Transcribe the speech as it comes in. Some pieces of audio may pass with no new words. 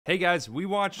Hey guys, we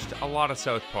watched a lot of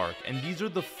South Park, and these are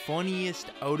the funniest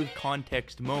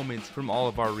out-of-context moments from all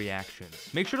of our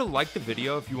reactions. Make sure to like the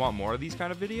video if you want more of these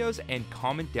kind of videos, and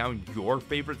comment down your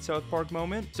favorite South Park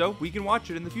moment so we can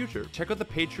watch it in the future. Check out the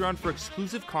Patreon for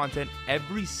exclusive content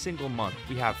every single month.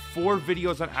 We have 4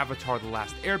 videos on Avatar: The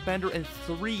Last Airbender and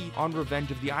 3 on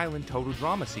Revenge of the Island Total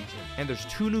Drama Season. And there's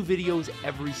 2 new videos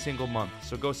every single month,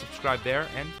 so go subscribe there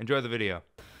and enjoy the video.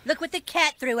 Look what the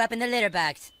cat threw up in the litter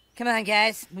box. Come on,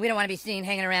 guys. We don't want to be seen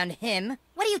hanging around him.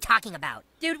 What are you talking about?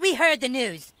 Dude, we heard the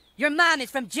news. Your mom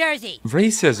is from Jersey.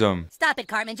 Racism. Stop it,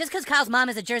 Cartman. Just because Kyle's mom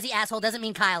is a Jersey asshole doesn't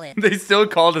mean Kyle is. They still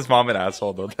called his mom an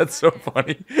asshole, though. That's so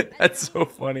funny. That's so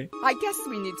funny. I guess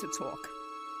we need to talk.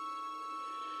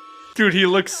 Dude, he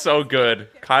looks so good.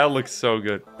 Kyle looks so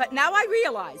good. But now I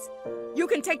realize, you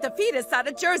can take the fetus out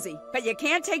of Jersey, but you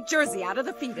can't take Jersey out of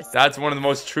the fetus. That's one of the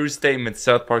most true statements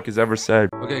South Park has ever said.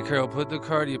 Okay, Carol, put the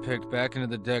card you picked back into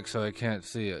the deck so I can't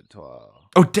see it.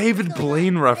 Oh, David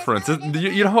Blaine reference.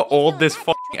 You know how old this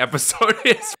fucking episode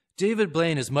is? David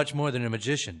Blaine is much more than a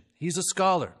magician. He's a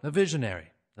scholar, a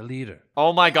visionary, a leader.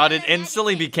 Oh my god, it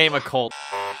instantly became a cult.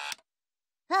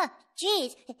 Huh,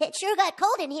 jeez, it sure got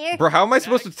cold in here. Bro, how am I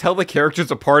supposed to tell the characters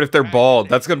apart if they're bald?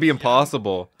 That's gonna be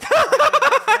impossible.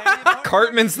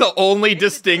 Cartman's the only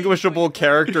distinguishable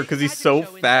character because he's so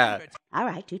fat. All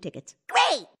right, 2 tickets.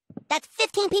 Great! That's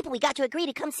 15 people we got to agree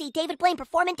to come see David Blaine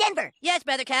perform in Denver. Yes,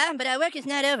 Brother Kyle, but our work is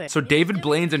not over. So David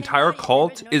Blaine's entire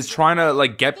cult is trying to,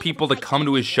 like, get people to come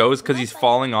to his shows because he's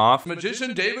falling off.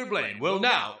 Magician David Blaine will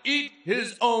now eat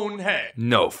his own head.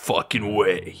 No fucking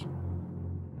way.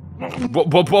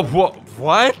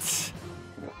 What?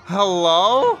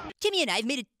 Hello? Timmy and I have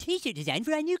made a t-shirt design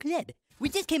for our new club. We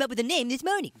just came up with a name this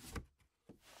morning.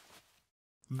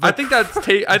 I think that's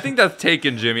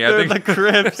taken, Jimmy. I think the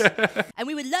Crips. And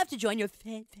we would love to join your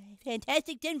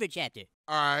fantastic Denver chapter.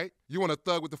 All right, you want to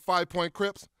thug with the 5-point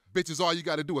Crips? Bitches, all you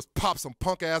got to do is pop some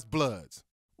punk-ass bloods.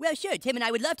 Well, sure, Tim and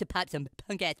I would love to pop some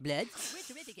punk-ass bloods. We're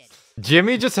terrific at it.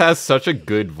 Jimmy just has such a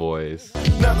good voice.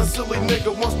 Now the silly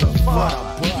nigga wants to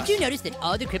fight. Did you notice that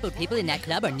all the crippled people in that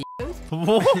club are n***os?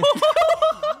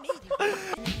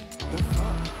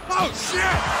 Oh, shit!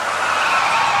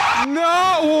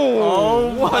 No!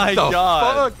 Oh my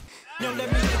god. Fuck?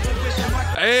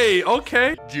 Hey,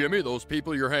 okay. Jimmy, those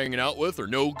people you're hanging out with are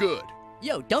no good.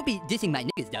 Yo, don't be dissing my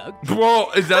niggas, dog. Whoa,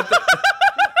 is that the...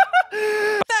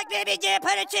 Fuck, baby, did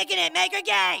put a chick in it, make her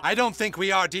gay. I don't think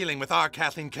we are dealing with our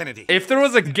Kathleen Kennedy. If there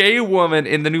was a gay woman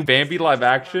in the new Bambi live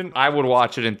action, I would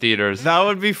watch it in theaters. That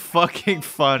would be fucking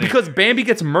funny. Because Bambi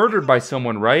gets murdered by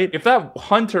someone, right? If that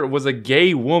hunter was a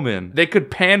gay woman, they could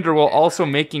pander while also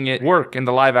making it work in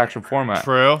the live action format.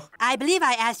 True. I believe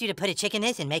I asked you to put a chick in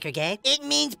this and make her gay. It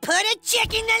means put a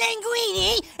chick in the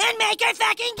linguine and make her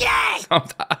fucking gay.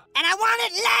 And I want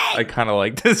it laid. I kind of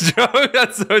like this joke.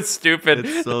 That's so stupid.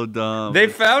 It's so dumb. They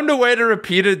found a way to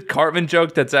repeat a Cartman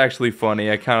joke that's actually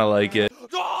funny. I kind of like it.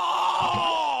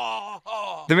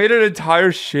 They made an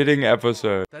entire shitting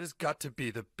episode. That has got to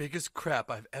be the biggest crap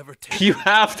I've ever taken. You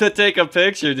have to take a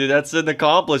picture, dude. That's an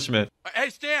accomplishment. Hey,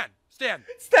 Stan! Stan,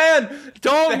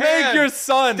 don't make your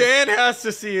son. Dan has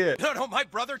to see it. No, my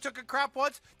brother took a crap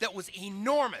once that was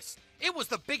enormous. It was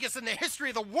the biggest in the history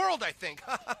of the world, I think.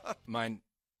 Mine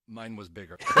was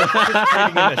bigger.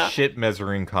 Participating in a shit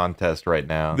measuring contest right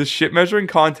now. The shit measuring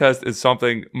contest is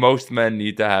something most men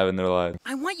need to have in their lives.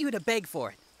 I want you to beg for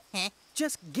it. Huh?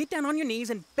 Just get down on your knees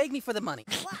and beg me for the money.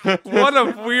 What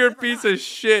a weird piece of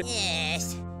shit.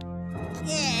 Yes.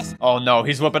 Yes. Oh no,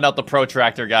 he's whipping out the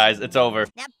protractor, guys. It's over.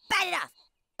 Now bite it off.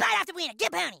 Bite off the wiener.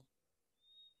 Get pony.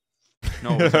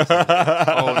 No. Oh,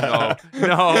 no.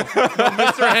 No,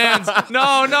 Mr. Hands.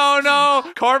 No.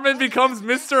 Cartman becomes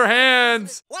Mr.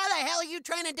 Hands. Why the hell are you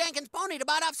training Dankin's pony to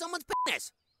bite off someone's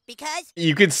penis? Because?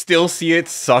 You can still see it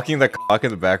sucking the cock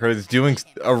in the background. It's doing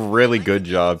a really good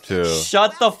job, too.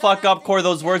 Shut the fuck up, Core.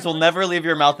 Those words will never leave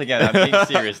your mouth again. I'm being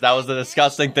serious. That was a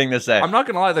disgusting thing to say. I'm not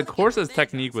gonna lie, the course has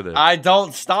technique with it. I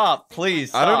don't stop. Please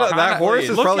stop. I don't know. That horse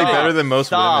is Look probably up. better than most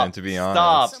Stop. women, to be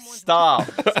honest. Stop.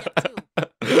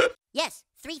 Yes,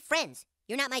 3 friends.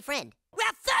 You're not my friend.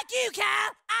 Well, fuck you,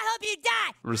 Kyle. I hope you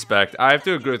die. Respect. I have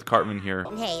to agree with Cartman here.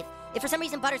 And hey, if for some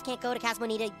reason Butters can't go to Casa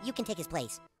Bonita, you can take his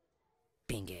place.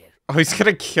 Bingo. Oh, he's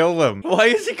gonna kill him. Why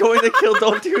is he going to kill?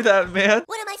 Don't do that, man.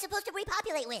 What am I supposed to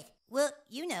repopulate with? Well,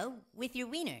 you know, with your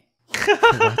wiener. We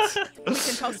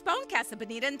can postpone Casa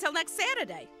Bonita until next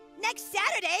Saturday. Next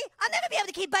Saturday? I'll never be able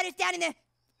to keep Butters down in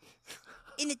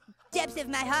the depths of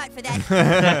my heart for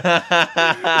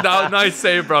that. No, nice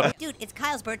save, bro. Dude, it's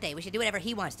Kyle's birthday. We should do whatever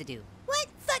he wants to do. What?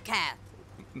 Fuck Kyle.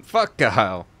 Fuck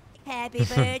Kyle. Happy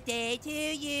birthday to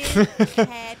you.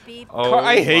 Happy Oh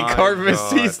I hate my Cartman.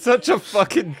 God. He's such a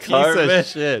fucking piece of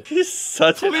shit. He's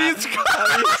such an Please,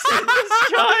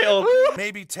 child.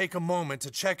 Maybe take a moment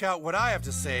to check out what I have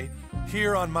to say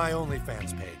here on my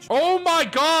OnlyFans page. Oh my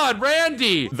God,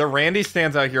 Randy! The Randy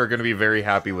stands out here are going to be very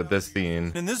happy with this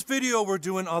scene. In this video, we're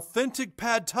doing authentic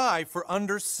pad thai for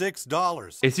under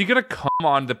 $6. Is he gonna come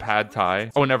on the pad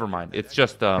thai? Oh, never mind. It's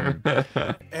just And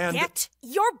Get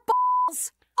your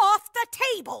balls off the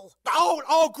table.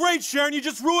 oh, great, Sharon, you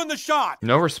just ruined the shot.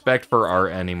 No respect for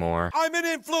art anymore. I'm an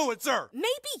influencer.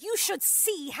 Maybe you should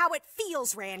see how it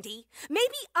feels, Randy.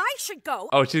 Maybe I should go.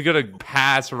 Oh, she's gonna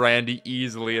pass Randy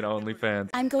easily in OnlyFans.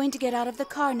 I'm going to get out of the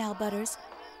car now, Butters.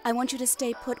 I want you to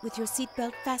stay put with your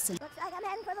seatbelt fastened. Looks like I'm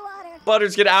heading for the water.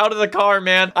 Butters, get out of the car,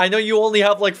 man. I know you only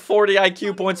have like 40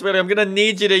 IQ points, but I'm gonna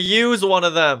need you to use one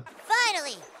of them.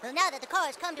 Finally! Well, now that the car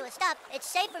has come to a stop, it's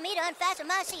safe for me to unfasten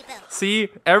my seatbelt. See,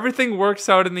 everything works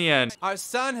out in the end. Our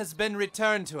son has been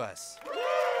returned to us.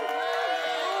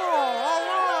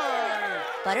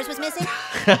 Butters was missing?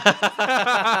 When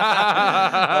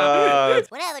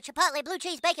I have a Chipotle blue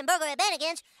cheese bacon burger at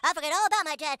Bennigan's, I forget all about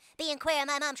my dad being queer and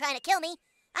my mom trying to kill me.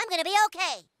 I'm gonna be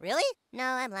okay. Really? No,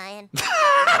 I'm lying.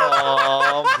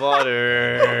 Oh,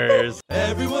 Butters.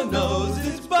 Everyone knows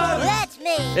it's Butters. That's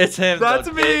me. It's him. That's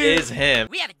Doug. me. It is him.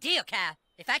 We have a deal, Kyle.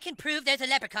 If I can prove there's a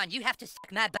leprechaun, you have to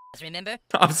suck my balls, remember?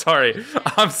 I'm sorry.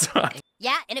 I'm sorry.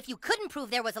 Yeah, and if you couldn't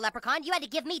prove there was a leprechaun, you had to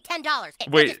give me $10.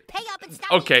 Wait. Just pay up and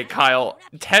stop. Okay, Kyle.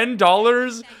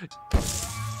 $10?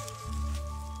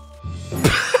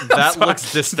 That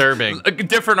looks disturbing.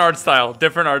 Different art style.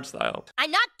 Different art style. I'm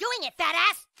not doing it, fat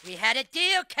ass. We had a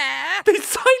deal, Kyle. They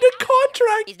signed a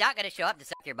contract. He's not gonna show up to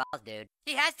suck your balls, dude.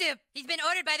 He has to. He's been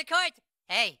ordered by the court.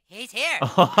 Hey, he's here.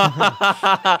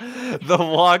 The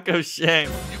walk of shame.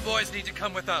 You boys need to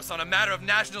come with us on a matter of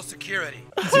national security.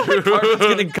 Dude, Cartman's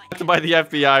getting cut by the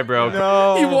FBI, bro.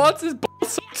 No. He wants his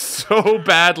balls sucked so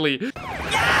badly.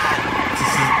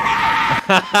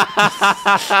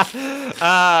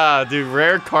 Ah, dude,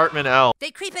 rare Cartman L.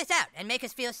 They creep us out and make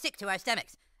us feel sick to our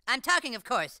stomachs. I'm talking, of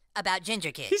course, about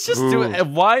ginger kids. He's just doing.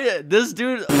 Why this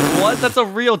dude? What? That's a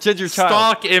real ginger child.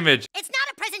 Stock image. It's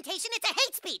not a presentation, it's a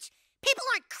hate speech. People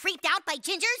aren't creeped out by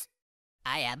gingers.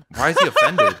 I am. Why is he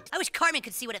offended? I wish Cartman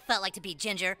could see what it felt like to be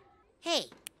ginger. Hey,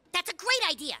 that's a great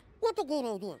idea. What's a great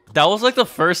idea? That was like the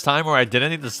first time where I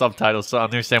didn't need the subtitles to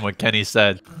understand what Kenny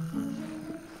said.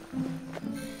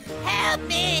 Help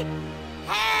me!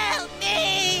 Help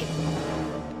me!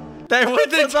 They went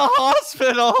to the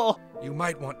hospital. You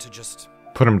might want to just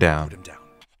Put him down. put him down.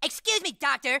 Excuse me,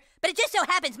 doctor, but it just so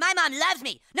happens my mom loves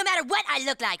me, no matter what I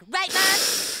look like. Right, Mom?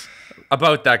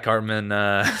 About that, Cartman.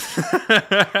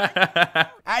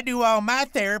 I do all my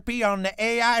therapy on the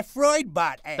AI Freud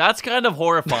bot app. That's kind of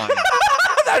horrifying.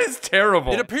 That is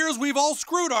terrible. It appears we've all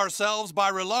screwed ourselves by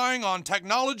relying on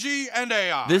technology and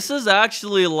AI. This is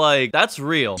actually like, that's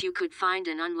real. You could find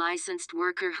an unlicensed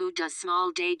worker who does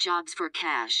small day jobs for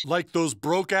cash. Like those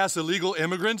broke-ass illegal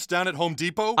immigrants down at Home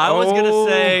Depot? I was gonna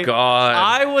say, God.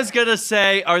 I was gonna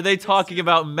say, are they talking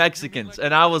about Mexicans?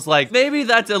 And I was like, maybe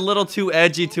that's a little too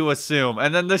edgy to assume.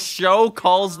 And then the show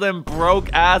calls them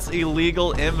broke-ass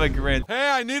illegal immigrants. Hey,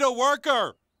 I need a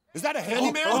worker. Is that a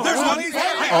handyman? There's one.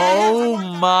 Oh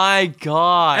my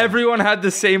God. Everyone had the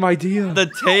same idea.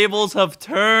 The tables have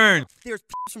turned. There's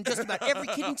from just about every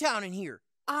kid in town in here.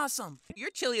 Awesome. Your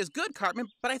chili is good, Cartman,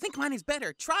 but I think mine is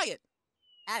better. Try it.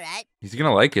 All right. He's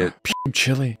gonna like it.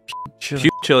 Chili. Chili.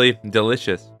 Chili.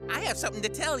 Delicious. I have something to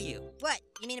tell you. What?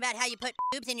 You mean about how you put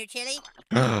boobs in your chili?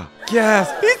 Yes.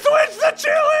 He switched the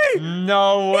chili!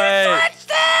 No way.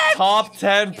 Switched it! Top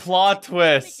 10 plot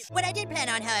twist. What I did plan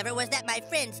on, however, was that my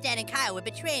friend Stan and Kyle would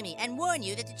betray me and warn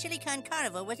you that the Chili Con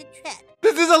Carnival was a trap.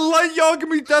 This is a light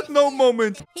Yagami Death Note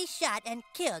moment. He shot and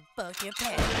killed both your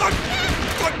parents.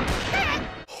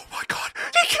 Oh my God.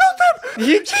 He killed them!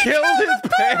 He killed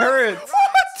his parents.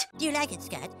 What? Do you like it,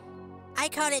 Scott? I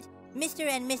call it Mr.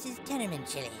 and Mrs. Tenorman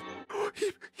chili.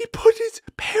 He put his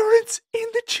parents in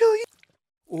the chili.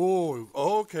 Oh,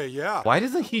 okay, yeah. Why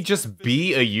doesn't he just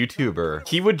be a YouTuber?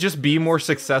 He would just be more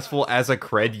successful as a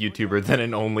cred YouTuber than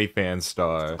an OnlyFans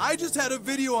star. I just had a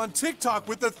video on TikTok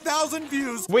with 1,000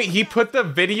 views. Wait, he put the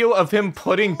video of him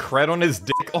putting cred on his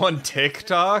dick on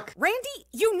TikTok? Randy,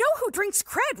 you know who drinks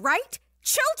cred, right?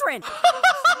 Children!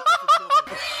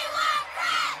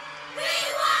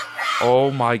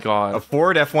 Oh my God. A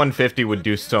Ford F-150 would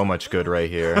do so much good right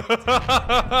here.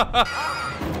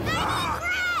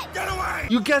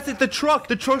 You guessed it, the truck.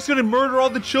 The truck's gonna murder all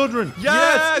the children.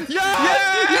 Yes!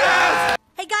 Yes! Yes!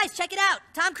 Hey guys, check it out.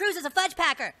 Tom Cruise is a fudge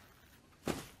packer.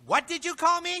 What did you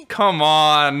call me? Come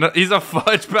on. He's a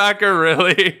fudge packer,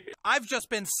 really? I've just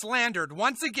been slandered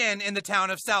once again in the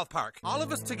town of South Park. All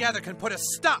of us together can put a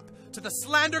stop to the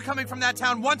slander coming from that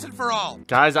town once and for all.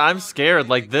 Guys, I'm scared.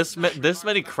 Like, this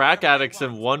many crack addicts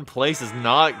in one place is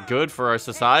not good for our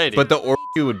society. But the orgy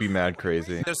would be mad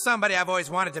crazy. There's somebody I've always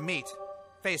wanted to meet,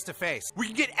 face to face. We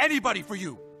can get anybody for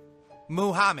you.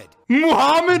 Muhammad.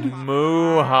 Muhammad?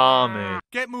 Muhammad.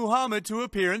 Get Muhammad to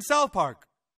appear in South Park.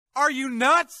 Are you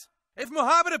nuts? If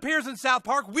Muhammad appears in South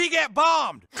Park, we get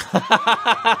bombed. Oh,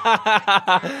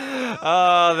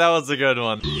 that was a good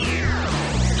one.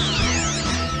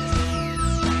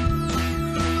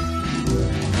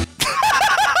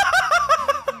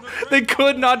 They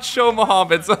could not show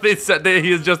Muhammad, so they said that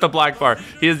he is just a black bar.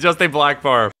 He is just a black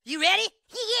bar. You ready?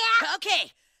 Yeah.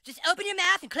 Okay. Just open your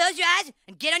mouth and close your eyes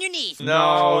and get on your knees.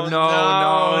 No.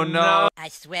 I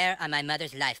swear on my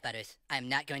mother's life, Butters, I'm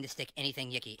not going to stick anything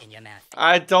yucky in your mouth.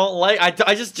 I don't like, I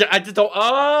just don't,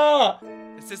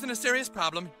 This isn't a serious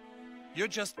problem. You're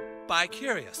just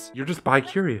bi-curious. You're just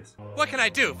bi-curious. What can I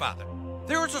do, Father?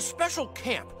 There is a special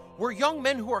camp where young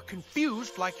men who are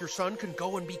confused, like your son, can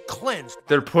go and be cleansed.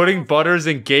 They're putting Butters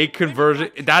in gay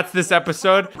conversion. That's this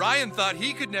episode? Ryan thought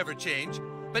he could never change,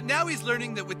 but now he's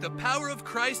learning that with the power of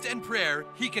Christ and prayer,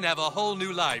 he can have a whole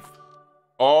new life.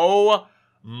 Oh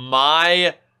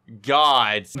my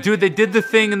God. Dude, they did the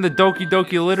thing in the Doki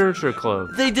Doki Literature Club.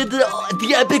 They did the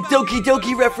epic Doki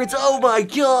Doki reference. Oh my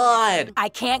God. I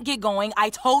can't get going.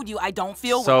 I told you I don't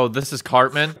feel well. So this is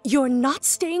Cartman. You're not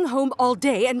staying home all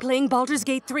day and playing Baldur's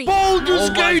Gate 3. Oh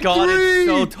my God, it's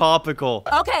so topical.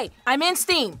 Okay, I'm in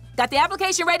Steam. Got the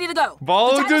application ready to go.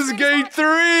 Baldur's Gate 3!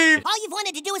 All you've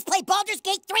wanted to do is play Baldur's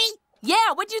Gate 3? Yeah,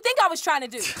 what do you think I was trying to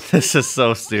do? This is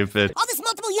so stupid. All this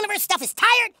multiple universe stuff is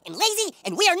tired and lazy,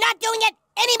 and we are not doing it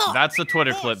anymore. That's the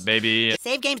Twitter clip, baby.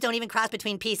 Save games don't even cross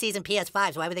between PCs and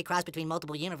PS5s. Why would they cross between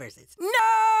multiple universes? No!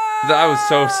 That was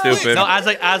so stupid. No, as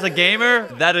a gamer,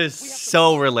 that is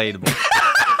so relatable.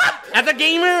 As a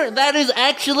gamer, that is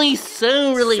actually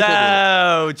so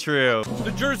relatable. So true.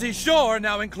 The Jersey Shore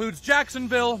now includes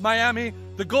Jacksonville, Miami,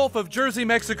 the Gulf of Jersey,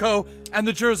 Mexico, and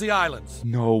the Jersey Islands.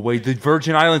 No way, the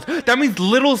Virgin Islands. That means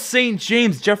Little St.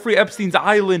 James, Jeffrey Epstein's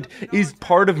island, is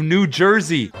part of New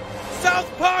Jersey. South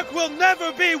Park will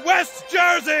never be West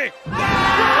Jersey!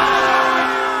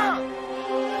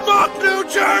 Fuck New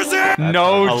Jersey!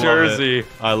 No Jersey.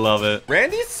 I love it.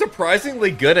 Randy's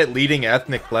surprisingly good at leading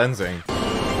ethnic cleansing.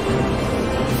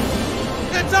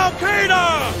 It's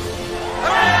Al-Qaeda!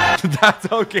 That's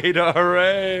Al-Qaeda,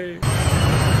 hooray!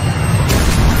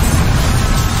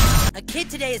 A kid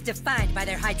today is defined by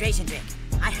their hydration drink.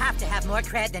 I have to have more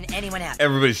cred than anyone else.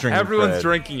 Everybody's drinking Everyone's cred.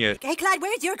 drinking it. Hey, Clyde,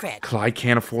 where's your cred? Clyde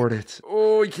can't afford it.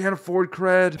 Oh, he can't afford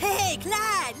cred. Hey,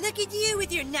 Clyde, look at you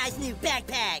with your nice new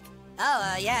backpack.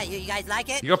 Oh, yeah, you guys like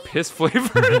it? You got piss flavored?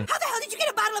 How the hell did you get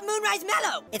a bottle of Moonrise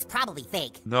Mellow? It's probably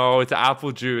fake. No, it's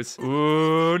apple juice.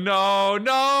 Ooh, no.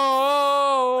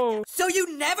 So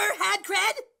you never had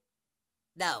cred?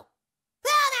 No.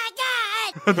 Oh my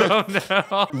God!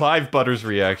 No. Live Butters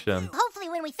reaction. Hopefully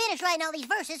when we finish writing all these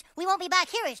verses, we won't be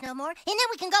bi-curious no more, and then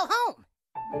we can go home.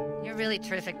 You're really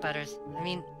terrific, Butters. I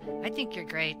mean, I think you're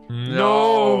great.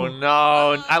 No.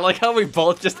 I like how we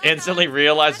both just instantly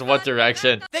realized what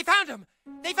direction. They found him!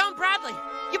 They found Bradley!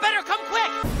 You better come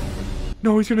quick!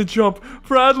 No, he's gonna jump.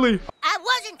 Bradley! I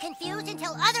wasn't confused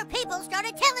until other people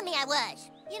started telling me I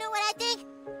was. You know what I think?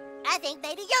 I think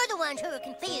maybe you're the ones who are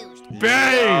confused.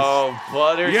 Base! Oh,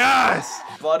 Butters. Yes!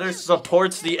 Butters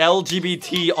supports the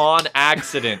LGBT on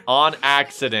accident. On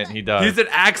accident, he does. He's an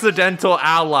accidental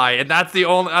ally, and that's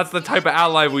the type of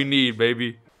ally we need,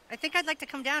 baby. I think I'd like to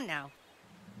come down now.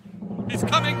 He's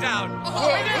coming down!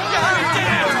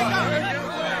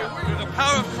 Through the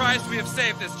power of Christ, we have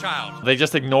saved this child. They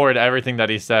just ignored everything that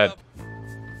he said.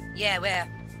 Yeah, well,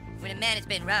 when a man has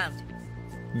been wronged.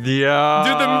 Yeah.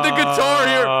 Dude, the guitar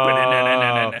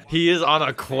here. He is on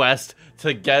a quest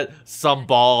to get some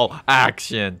ball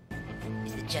action.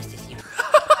 Is it justice you?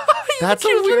 That's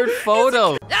a weird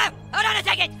photo. Ah, hold on a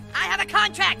second! I have a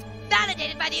contract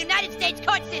validated by the United States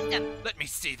court system. Let me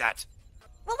see that.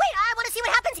 Well, wait, I want to see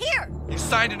what happens here. You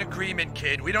signed an agreement,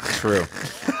 kid. We don't... True.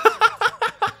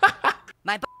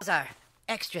 My balls are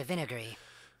extra vinegary.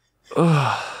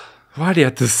 Why do you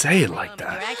have to say it like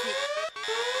that?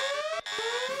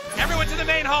 Everyone to the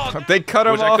main hall! They cut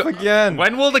him off again.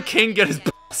 When will the king get his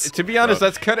balls? To be honest,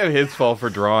 that's kind of his fault for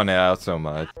drawing it out so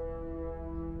much.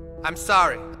 I'm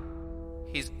sorry.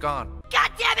 He's gone. God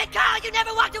damn it, Carl! You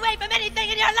never walked away from anything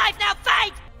in your life! Now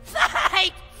fight!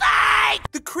 Fight! Fight!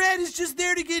 The cred is just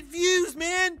there to get views,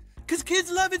 man. Because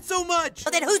kids love it so much.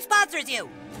 Well, then who sponsors you?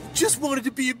 Just wanted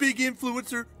to be a big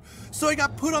influencer. So I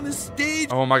got put on the stage.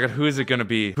 Oh my god, who is it gonna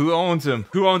be? Who owns him?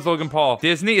 Who owns Logan Paul?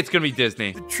 Disney? It's gonna be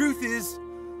Disney. The truth is,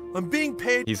 I'm being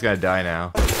paid. He's gonna die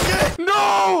now.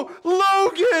 No!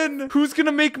 Logan! Who's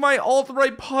gonna make my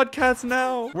alt-right podcast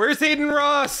now? Where's Aiden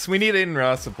Ross? We need Aiden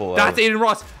Ross to pull That's out. Aiden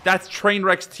Ross. That's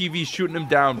Trainwreck's TV shooting him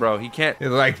down, bro. He can't.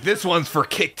 Like, this one's for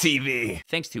Kick TV.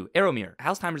 Thanks to Aeromir,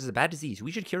 Alzheimer's is a bad disease.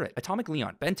 We should cure it. Atomic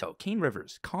Leon, Bento, Kane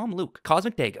Rivers, Calm Luke,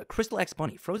 Cosmic Dega, Crystal X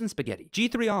Bunny, Frozen Spaghetti,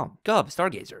 G3 Gub,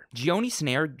 Stargazer, Gioni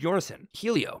Snare, Yorison,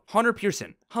 Helio, Hunter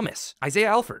Pearson, Hummus, Isaiah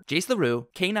Alford, Jace LaRue,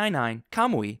 K99,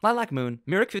 Kamui, Lilac Moon,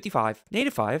 Mirik55,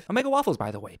 Native 5, Omega Waffles, by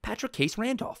the way, Patrick Case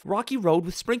Randolph, Rocky Road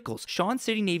with Sprinkles, Sean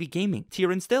City Navy Gaming,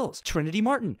 Tieran Stills, Trinity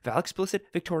Martin, Val Explicit,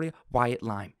 Victoria, Wyatt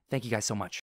Lime. Thank you guys so much.